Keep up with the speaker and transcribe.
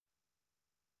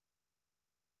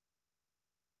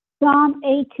Psalm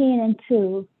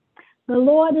 18:2. The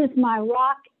Lord is my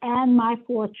rock and my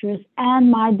fortress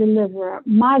and my deliverer,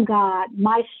 my God,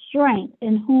 my strength,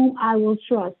 in whom I will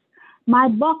trust, my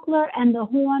buckler and the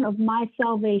horn of my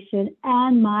salvation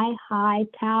and my high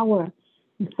tower.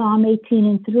 And Psalm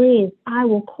 18:3 is, I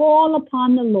will call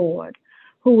upon the Lord,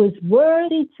 who is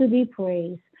worthy to be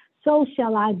praised. So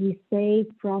shall I be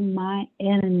saved from my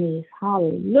enemies.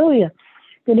 Hallelujah.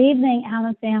 Good evening,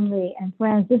 Allen family and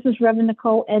friends. This is Reverend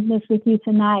Nichole Edness with you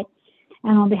tonight.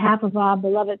 And on behalf of our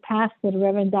beloved pastor, the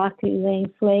Reverend Dr.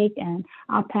 Elaine Flake, and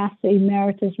our pastor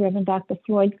emeritus, Reverend Dr.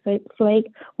 Floyd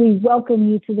Flake, we welcome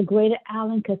you to the Greater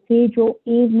Allen Cathedral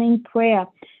evening prayer.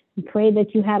 We pray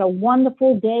that you had a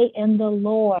wonderful day in the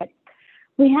Lord.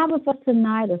 We have with us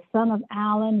tonight a son of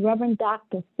Allen, Reverend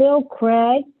Dr. Phil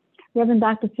Craig. Reverend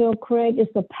Dr. Phil Craig is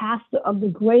the pastor of the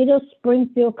Greater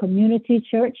Springfield Community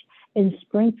Church in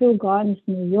Springfield Gardens,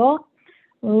 New York.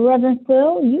 Reverend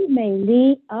Phil, you may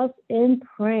lead us in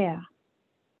prayer.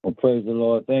 Well, praise the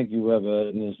Lord. Thank you,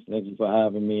 Reverend Edness. Thank you for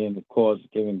having me, and of course,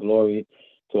 giving glory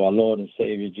to our Lord and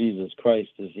Savior Jesus Christ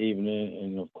this evening,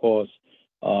 and of course,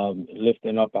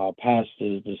 lifting up our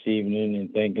pastors this evening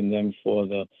and thanking them for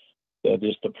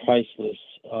just the priceless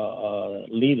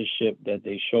leadership that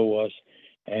they show us,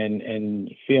 and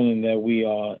feeling that we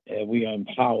are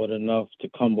empowered enough to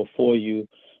come before you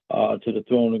to the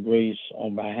throne of grace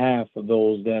on behalf of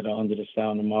those that are under the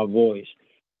sound of my voice.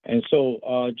 And so,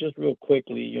 just real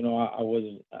quickly,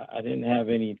 I didn't have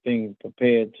anything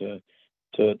prepared to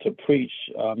preach.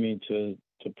 To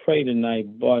pray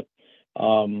tonight, but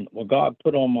what God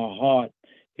put on my heart,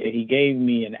 He gave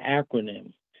me an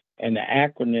acronym, and the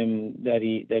acronym that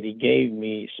He gave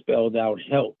me spelled out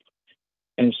help.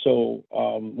 And so,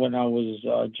 when I was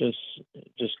just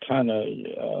kind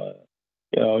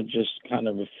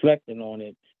of reflecting on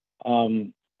it,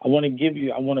 I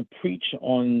want to preach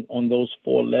on those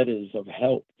four letters of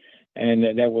help, and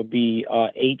that would be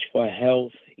H for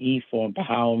health, E for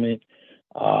empowerment,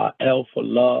 L for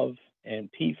love,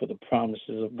 and P for the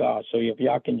promises of God. So if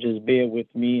y'all can just bear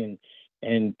with me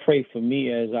and pray for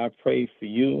me as I pray for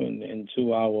you and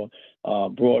to our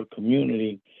broad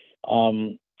community.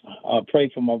 Pray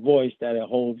for my voice that it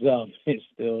holds up. It's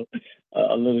still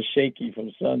a little shaky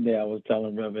from Sunday. I was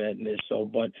telling Reverend Edness. So,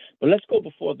 but let's go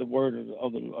before the word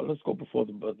of the. Let's go before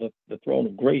the throne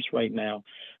of grace right now,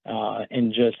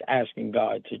 and just asking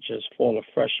God to just fall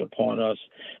afresh upon us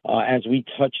as we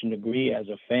touch and agree as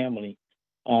a family,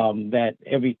 that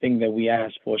everything that we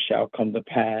ask for shall come to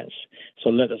pass.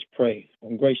 So let us pray.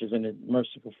 And gracious and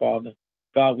merciful Father,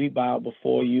 God, we bow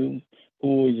before you,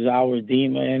 who is our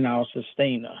Redeemer and our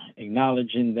Sustainer,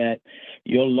 acknowledging that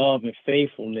your love and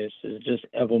faithfulness is just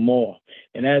evermore.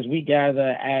 And as we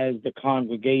gather as the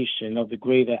congregation of the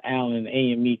Greater Allen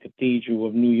AME Cathedral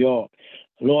of New York,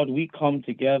 Lord, we come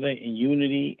together in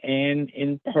unity and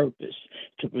in purpose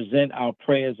to present our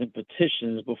prayers and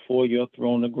petitions before your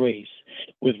throne of grace.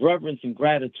 With reverence and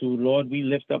gratitude, Lord, we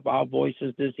lift up our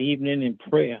voices this evening in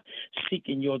prayer,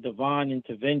 seeking your divine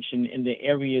intervention in the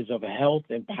areas of health,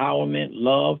 empowerment,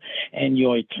 love, and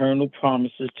your eternal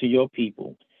promises to your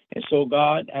people. And so,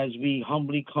 God, as we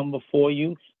humbly come before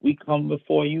you, we come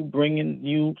before you bringing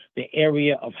you the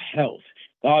area of health.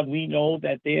 God, we know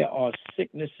that there are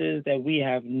sicknesses that we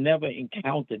have never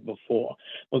encountered before.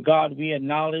 But God, we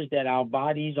acknowledge that our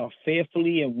bodies are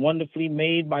fearfully and wonderfully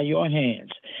made by your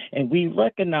hands. And we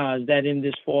recognize that in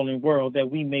this fallen world that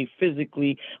we may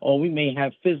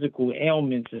have physical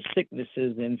ailments and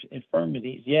sicknesses and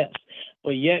infirmities, yes.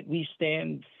 But yet we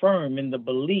stand firm in the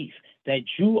belief that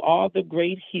you are the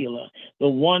great healer, the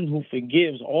one who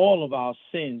forgives all of our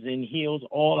sins and heals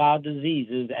all our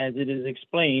diseases, as it is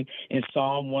explained in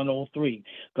Psalm 103.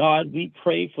 God, we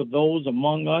pray for those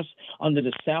among us under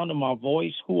the sound of my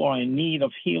voice who are in need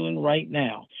of healing right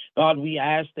now. God, we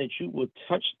ask that you would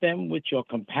touch them with your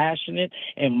compassionate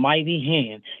and mighty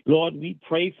hand. Lord, we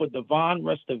pray for divine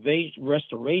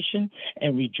restoration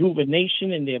and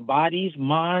rejuvenation in their bodies,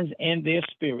 minds, and their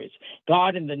spirits.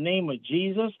 God, in the name of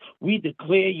Jesus, we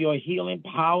declare your healing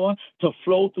power to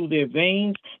flow through their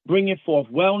veins, bringing forth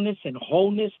wellness and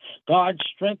wholeness. God,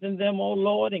 strengthen them, O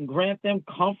Lord, and grant them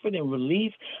comfort and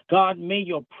relief. God, may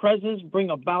your presence bring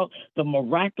about the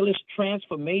miraculous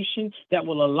transformation that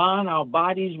will align our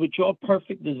bodies with your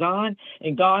perfect design.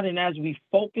 And God, and as we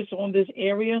focus on this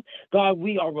area, God,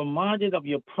 we are reminded of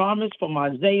your promise from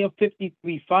Isaiah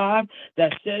 53:5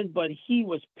 that says, but he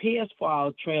was pierced for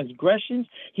our transgressions,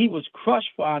 he was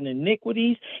crushed for our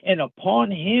iniquities, and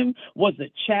upon him was the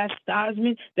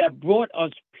chastisement that brought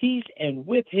us peace, and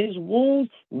with his wounds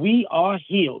we are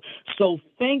healed. So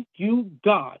thank you,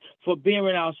 God, for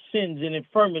bearing our sins and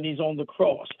infirmities on the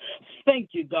cross. Thank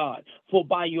you, God, for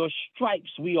by your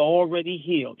stripes we are already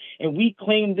healed. And we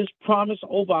claim this promise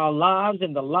over our lives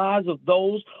and the lives of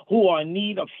those who are in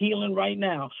need of healing right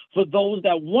now, for those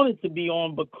that wanted to be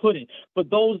on but couldn't, for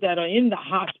those that are in the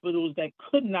hospitals that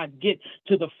could not get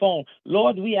to the phone.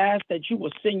 Lord, we ask that you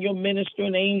will send your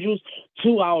ministering angels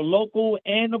to our local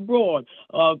and abroad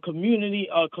community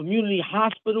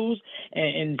hospitals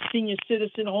and senior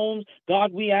citizen homes.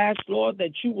 God, we ask, Lord,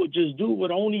 that you will just do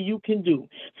what only you can do.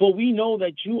 For we know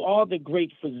that you are the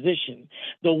great physician,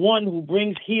 the one who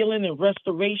brings healing and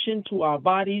restoration to our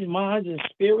bodies, minds, and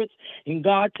spirits. And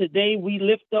God, today we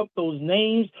lift up those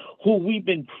names who we've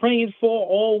been praying for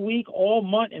all week, all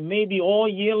month, and maybe all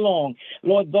year long.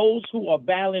 Lord, those who are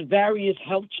battling various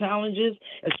health challenges,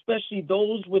 especially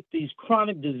those with these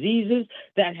chronic diseases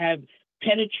that have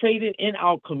penetrated in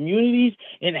our communities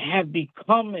and have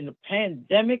become in a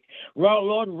pandemic,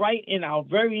 Lord, right in our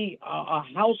very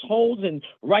households and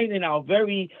right in our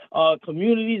very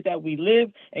communities that we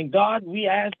live. And God, we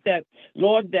ask that,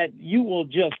 Lord, that you will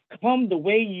just come the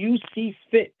way you see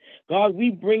fit. God,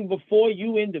 we bring before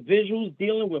you individuals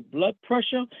dealing with blood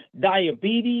pressure,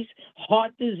 diabetes,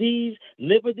 heart disease,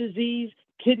 liver disease,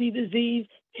 kidney disease,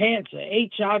 cancer,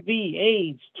 HIV,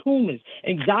 AIDS, tumors,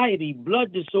 anxiety,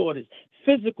 blood disorders,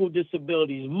 physical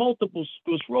disabilities, multiple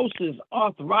sclerosis,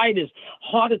 arthritis,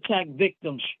 heart attack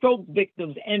victims, stroke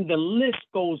victims, and the list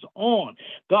goes on.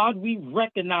 God, we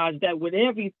recognize that with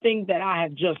everything that I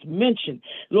have just mentioned,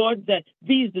 Lord, that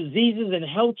these diseases and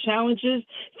health challenges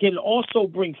can also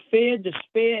bring fear,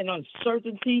 despair, and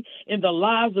uncertainty in the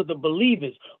lives of the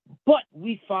believers. But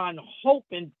we find hope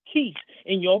and peace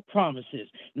in your promises,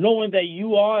 knowing that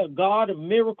you are a God of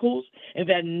miracles and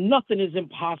that nothing is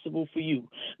impossible for you.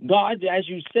 God, as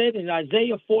you said in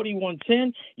Isaiah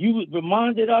 41:10, you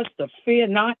reminded us to fear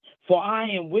not, for I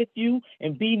am with you,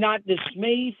 and be not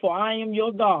dismayed, for I am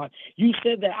your God. You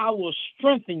said that I will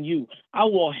strengthen you, I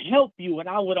will help you, and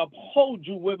I will uphold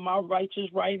you with my righteous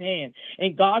right hand.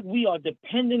 And God, we are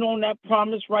dependent on that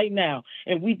promise right now,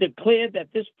 and we declare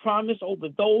that this promise over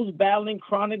those battling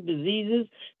chronic diseases,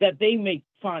 that they may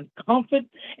find comfort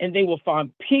and they will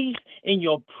find peace in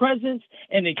your presence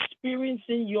and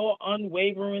experiencing your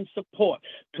unwavering support.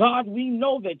 God, we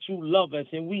know that you love us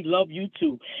and we love you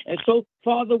too. And so,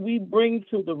 Father, we bring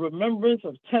to the remembrance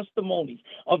of testimonies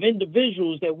of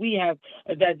individuals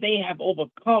that they have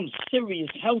overcome serious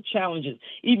health challenges,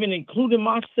 even including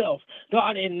myself,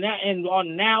 God, and are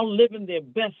now living their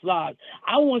best lives.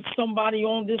 I want somebody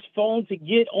on this phone to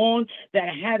get on that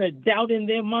had a doubt in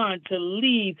their mind to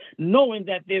leave knowing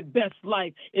that their best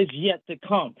life is yet to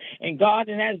come. And God,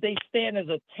 and as they stand as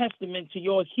a testament to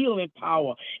your healing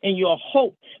power and your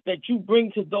hope that you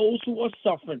bring to those who are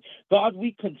suffering, God,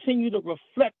 we continue to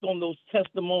reflect on those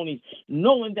testimonies,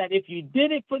 knowing that if you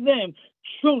did it for them,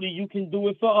 truly you can do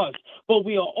it for us. But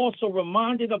we are also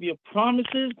reminded of your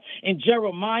promises in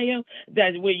Jeremiah,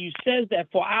 that where you says that,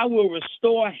 for I will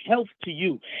restore health to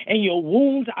you, and your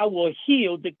wounds I will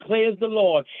heal, declares the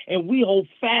Lord. And we hold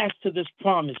fast to this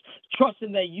promise,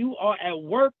 trusting that you are at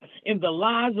work in the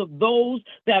lives of those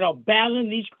that are battling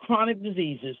these chronic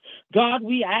diseases. God,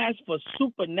 we ask for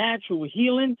supernatural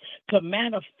healing to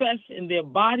manifest in their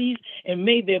bodies, and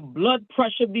may their blood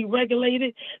pressure be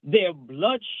regulated, their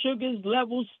blood sugars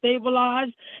levels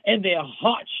stabilized, and their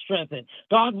heart strengthened.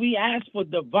 God, we ask for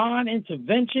divine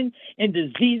intervention in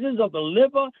diseases of the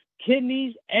liver,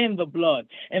 kidneys, and the blood,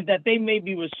 and that they may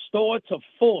be restored to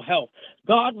full health.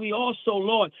 God, we also,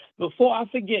 Lord, before I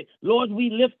forget, Lord, we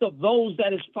lift up those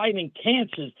that is fighting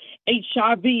cancers,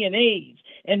 HIV and AIDS,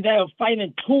 and that are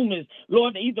fighting tumors,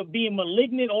 Lord, either being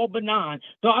malignant or benign.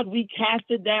 God, we cast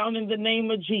it down in the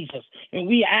name of Jesus, and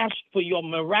we ask for your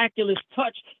miraculous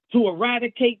touch to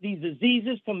eradicate these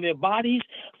diseases from their bodies,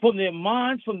 from their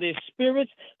minds, from their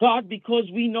spirits, God,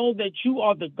 because we know that you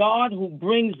are the God who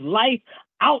brings life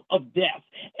out of death.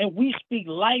 And we speak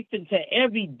life into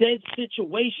every dead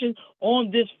situation on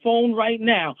this phone right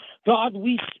now. God,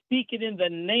 we speak it in the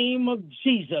name of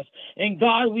Jesus. And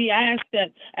God, we ask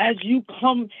that as you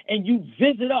come and you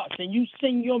visit us and you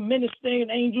send your ministering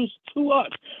angels to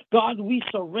us, God, we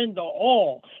surrender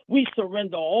all. We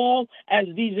surrender all as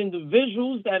these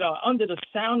individuals that are under the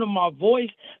sound of my voice,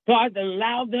 God,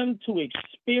 allow them to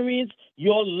experience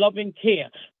your loving care.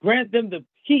 Grant them the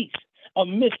peace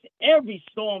amidst every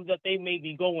storm that they may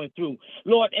be going through.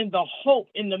 Lord, in the hope,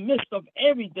 in the midst of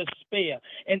every despair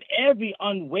and every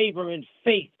unwavering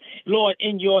faith, Lord,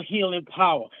 in your healing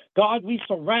power. God, we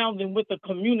surround them with a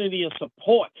community of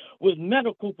support, with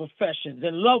medical professions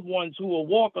and loved ones who will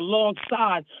walk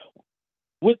alongside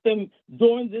with them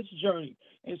during this journey.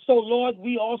 And so, Lord,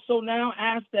 we also now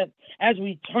ask that as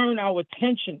we turn our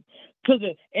attention to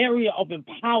the area of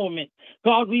empowerment,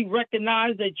 God, we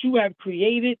recognize that you have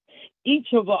created each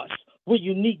of us with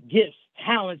unique gifts,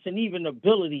 talents, and even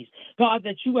abilities. God,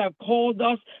 that you have called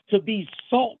us to be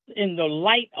salt in the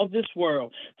light of this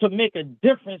world, to make a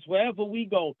difference wherever we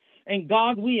go. And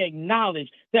God, we acknowledge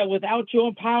that without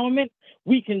your empowerment,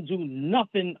 we can do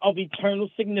nothing of eternal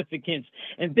significance.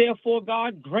 And therefore,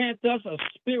 God, grant us a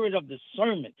spirit of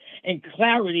discernment and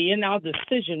clarity in our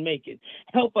decision making.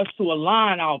 Help us to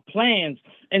align our plans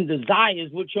and desires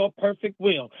with your perfect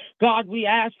will. God, we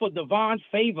ask for divine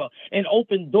favor and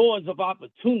open doors of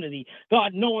opportunity.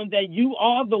 God, knowing that you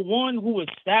are the one who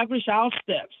established our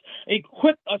steps.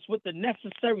 Equip us with the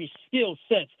necessary skill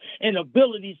sets and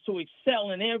abilities to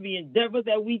excel in every endeavor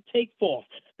that we take forth.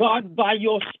 God, by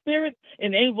your spirit,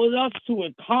 enable us to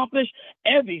accomplish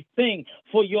everything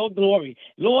for your glory.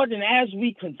 Lord, and as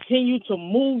we continue to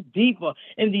move deeper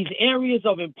in these areas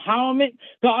of empowerment,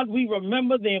 God, we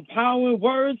remember the empowering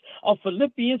words of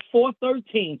Philippians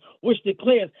 4:13, which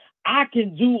declares, I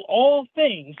can do all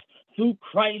things through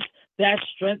Christ that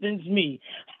strengthens me.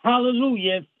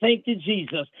 Hallelujah. Thank you,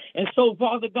 Jesus. And so,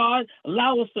 Father God,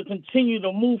 allow us to continue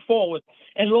to move forward.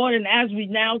 And Lord, and as we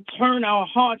now turn our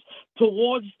hearts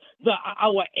towards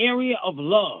our area of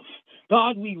love,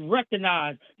 God, we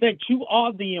recognize that you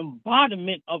are the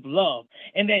embodiment of love,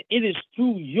 and that it is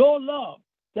through your love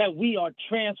that we are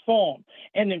transformed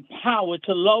and empowered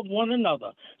to love one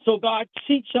another. So, God,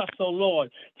 teach us, oh Lord,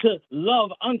 to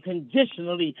love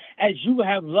unconditionally as you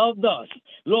have loved us.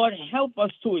 Lord, help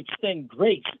us to extend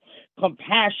grace,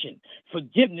 compassion,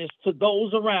 forgiveness to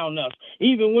those around us.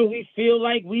 Even when we feel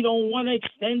like we don't want to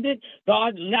extend it,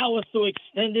 God, allow us to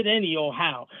extend it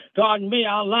anyhow. God, may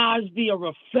our lives be a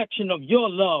reflection of your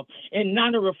love and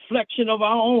not a reflection of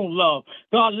our own love.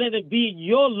 God, let it be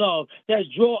your love that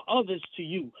draw others to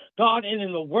you. God, and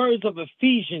in the words of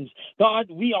Ephesians, God,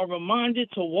 we are reminded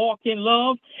to walk in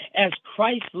love as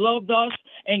Christ loved us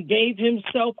and gave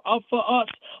himself up for us,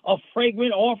 a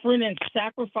fragrant offering and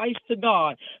sacrifice to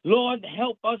God. Lord,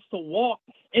 help us to walk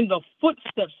in the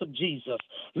footsteps of Jesus,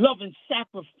 loving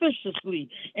sacrificially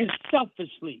and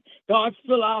selfishly. God,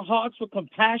 fill our hearts with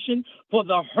compassion for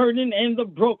the hurting and the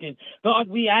broken. God,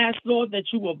 we ask, Lord,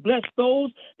 that you will bless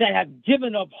those that have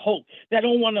given up hope, that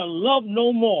don't want to love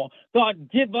no more. God,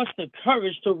 give us the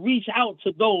courage to reach out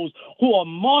to those who are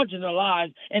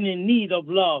marginalized and in need of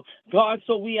love. God,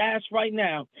 so we ask right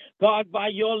now, God, by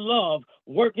your love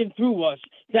working through us,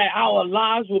 that our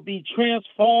lives will be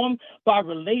transformed by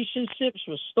relationships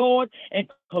restored and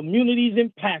communities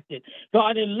impacted.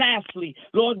 God, and lastly,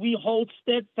 Lord, we hold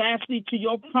steadfastly to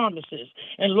your promises.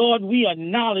 And Lord, we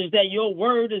acknowledge that your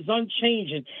word is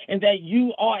unchanging and that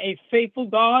you are a faithful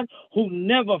God who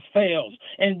never fails.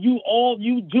 And all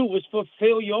you do is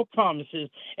fulfill your promises.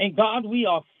 And God, we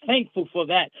are thankful for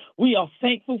that. We are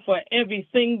thankful for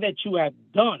everything that you have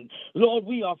done. Lord,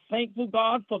 we are thankful,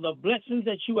 God, for the blessings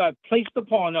that you have placed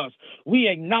upon us. We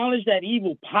acknowledge that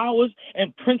evil powers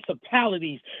and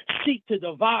principalities seek to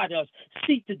divide us,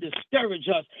 seek to discourage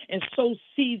us, and sow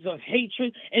seeds of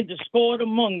hatred and discord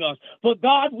among us. But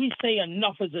God, we say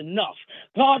enough is enough.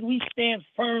 God, we stand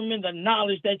firm in the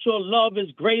knowledge that your love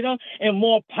is greater and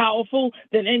more powerful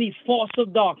than any force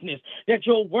of darkness, that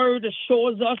your word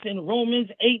assures us in Romans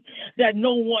 8 that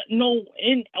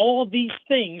in all these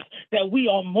things that we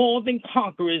are more than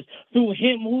conquerors through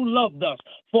him who loved us.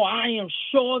 For I am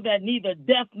sure that neither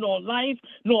death nor life,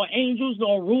 nor angels,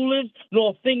 nor rulers,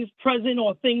 nor things present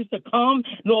or things to come,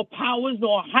 nor powers,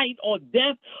 nor height or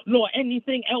depth, nor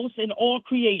anything else in all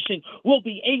creation will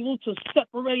be able to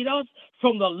separate us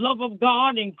from the love of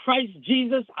God in Christ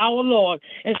Jesus our Lord.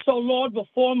 And so, Lord,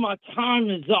 before my time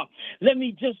is up, let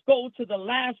me just go to the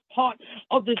last part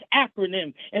of this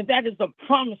acronym, and that is the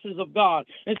promises of God.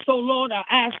 And so, Lord, I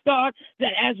ask God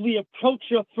that as we approach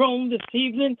your throne this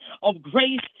evening of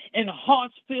grace and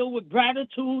hearts filled with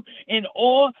gratitude and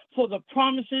awe for the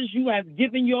promises you have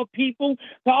given your people,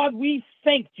 God, we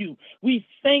thank you. We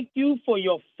thank you for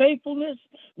your faithfulness.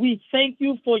 We thank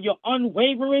you for your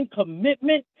unwavering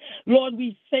commitment. Lord,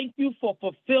 we thank you for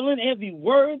fulfilling every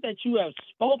word that you have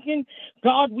spoken.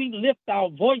 God, we lift our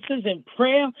voices in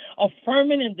prayer,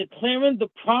 affirming and declaring the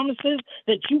promises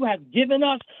that you have given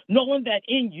us, knowing that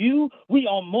in you we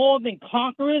are more than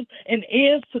conquerors and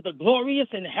heirs to the glorious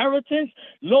inheritance.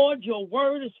 Lord, your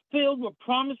word is filled with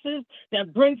promises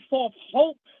that bring forth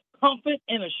hope, comfort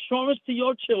and assurance to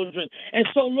your children. And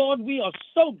so, Lord, we are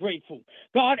so grateful,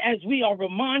 God, as we are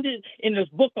reminded in this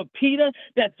book of Peter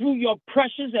that through your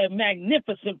precious and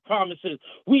magnificent promises,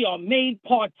 we are made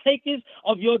partakers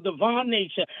of your divine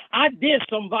nature. I dare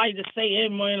somebody to say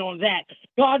amen on that.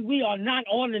 God, we are not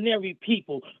ordinary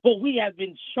people, but we have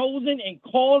been chosen and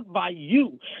called by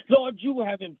you. Lord, you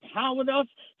have empowered us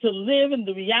to live in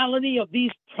the reality of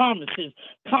these promises,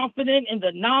 confident in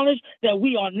the knowledge that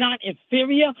we are not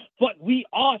inferior, but we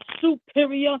are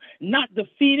superior, not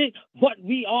defeated, but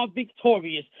we are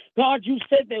victorious. God, you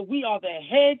said that we are the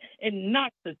head and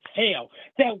not the tail,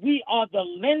 that we are the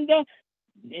lender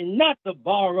and not the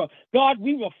borrower. God,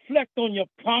 we reflect on your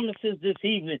promises this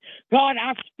evening. God,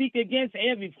 I speak against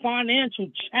every financial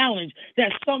challenge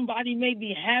that somebody may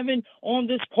be having on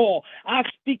this call. I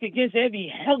speak against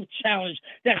every health challenge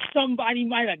that somebody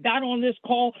might have got on this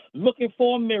call looking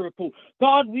for a miracle.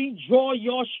 God, we draw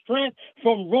your strength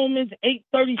from Romans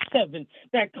 8:37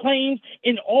 that claims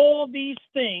in all these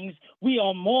things we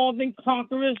are more than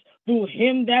conquerors through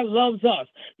him that loves us.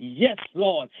 Yes,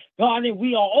 Lord. God, and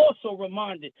we are also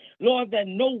reminded, Lord, that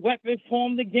no weapon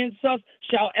formed against us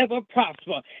shall ever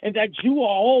prosper, and that you are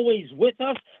always with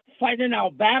us, fighting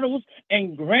our battles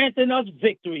and granting us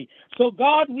victory. So,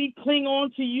 God, we cling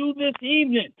on to you this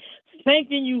evening,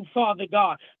 thanking you, Father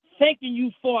God, thanking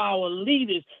you for our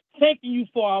leaders, thanking you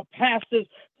for our pastors,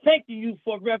 thanking you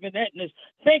for Reverend Edness.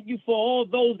 Thank you for all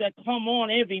those that come on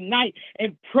every night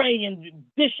and pray and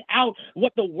dish out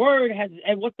what the word has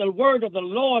and what the word of the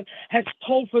Lord has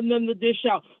told for them to dish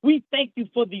out. We thank you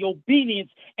for the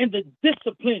obedience and the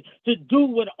discipline to do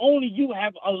what only you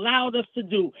have allowed us to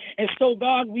do. And so,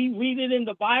 God, we read it in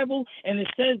the Bible, and it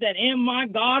says that in my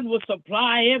God will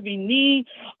supply every need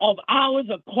of ours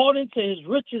according to his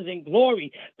riches and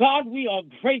glory. God, we are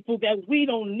grateful that we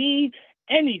don't need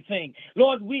anything.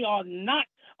 Lord, we are not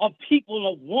a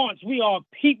people of wants. We are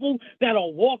people that are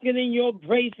walking in your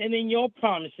grace and in your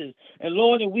promises. And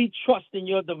Lord, and we trust in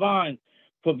your divine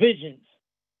provisions,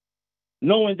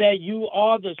 knowing that you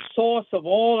are the source of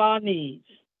all our needs.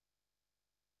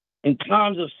 In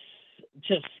times of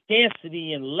just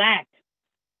scarcity and lack,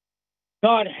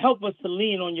 God, help us to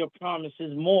lean on your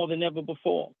promises more than ever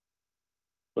before,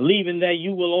 believing that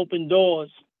you will open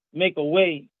doors, make a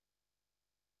way,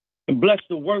 and bless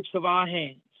the works of our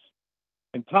hands.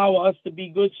 Empower us to be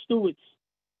good stewards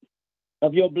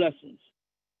of your blessings,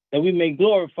 that we may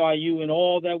glorify you in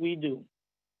all that we do.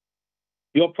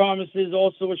 Your promises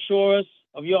also assure us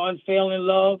of your unfailing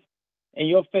love and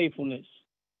your faithfulness.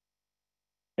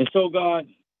 And so, God,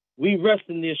 we rest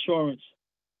in the assurance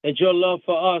that your love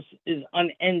for us is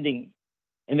unending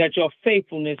and that your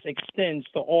faithfulness extends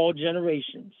to all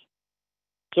generations.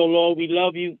 So, Lord, we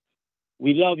love you,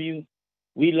 we love you,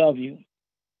 we love you,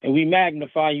 and we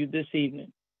magnify you this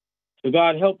evening. So,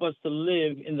 God, help us to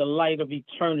live in the light of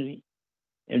eternity,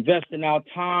 invest in our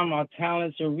time, our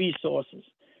talents, and resources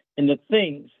in the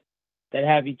things that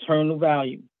have eternal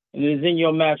value. And it is in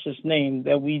your matchless name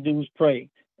that we do pray.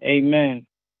 Amen,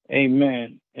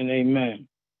 amen, and amen.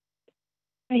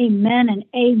 Amen and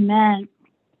amen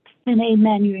and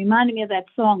amen. You reminded me of that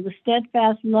song, The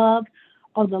Steadfast Love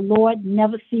of the Lord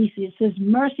Never Ceases. His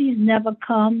mercies never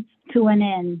come to an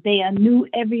end. They are new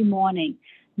every morning,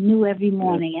 new every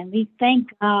morning. And we thank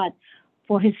God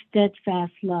for his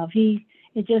steadfast love. He's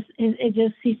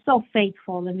so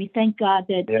faithful. And we thank God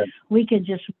that we can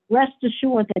just rest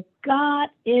assured that God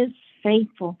is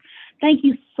faithful. Thank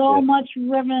you so much,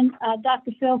 Reverend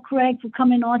Dr. Phil Craig, for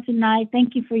coming on tonight.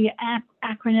 Thank you for your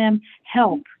acronym,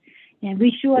 HELP. And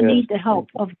we sure need the help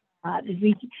of God. If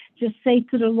we just say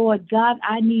to the Lord, God,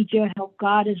 I need your help.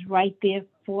 God is right there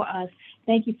for us.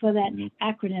 Thank you for that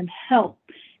acronym, HELP.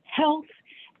 Health,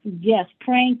 yes,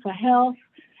 praying for health,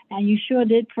 and you sure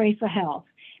did pray for health.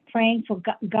 Praying for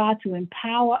God to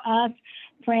empower us,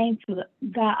 praying for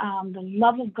the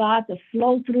love of God to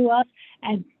flow through us,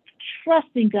 and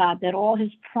trusting God that all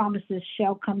his promises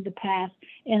shall come to pass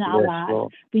in our lives.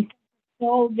 Lord. We thank you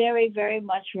so very, very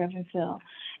much, Reverend Phil.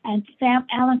 And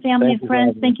Allen family and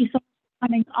friends, thank you so much for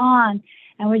coming on.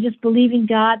 And we're just believing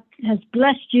God has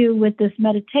blessed you with this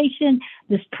meditation,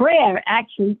 this prayer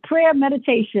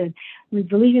meditation. We're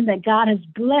believing that God has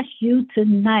blessed you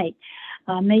tonight.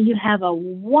 May you have a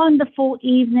wonderful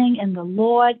evening in the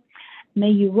Lord. May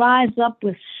you rise up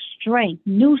with strength,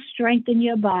 new strength in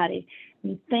your body.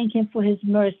 We thank him for his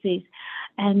mercies.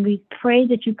 And we pray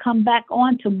that you come back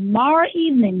on tomorrow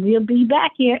evening. We'll be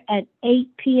back here at 8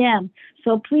 p.m.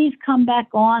 So please come back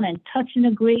on and touch and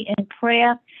agree in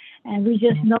prayer. And we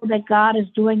just know that God is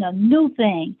doing a new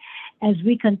thing as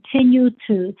we continue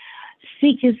to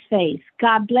seek his face.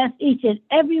 God bless each and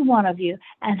every one of you,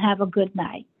 and have a good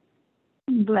night.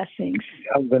 Blessings.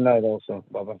 Have a good night also.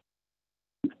 Bye-bye.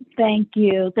 Thank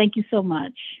you. Thank you so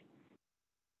much.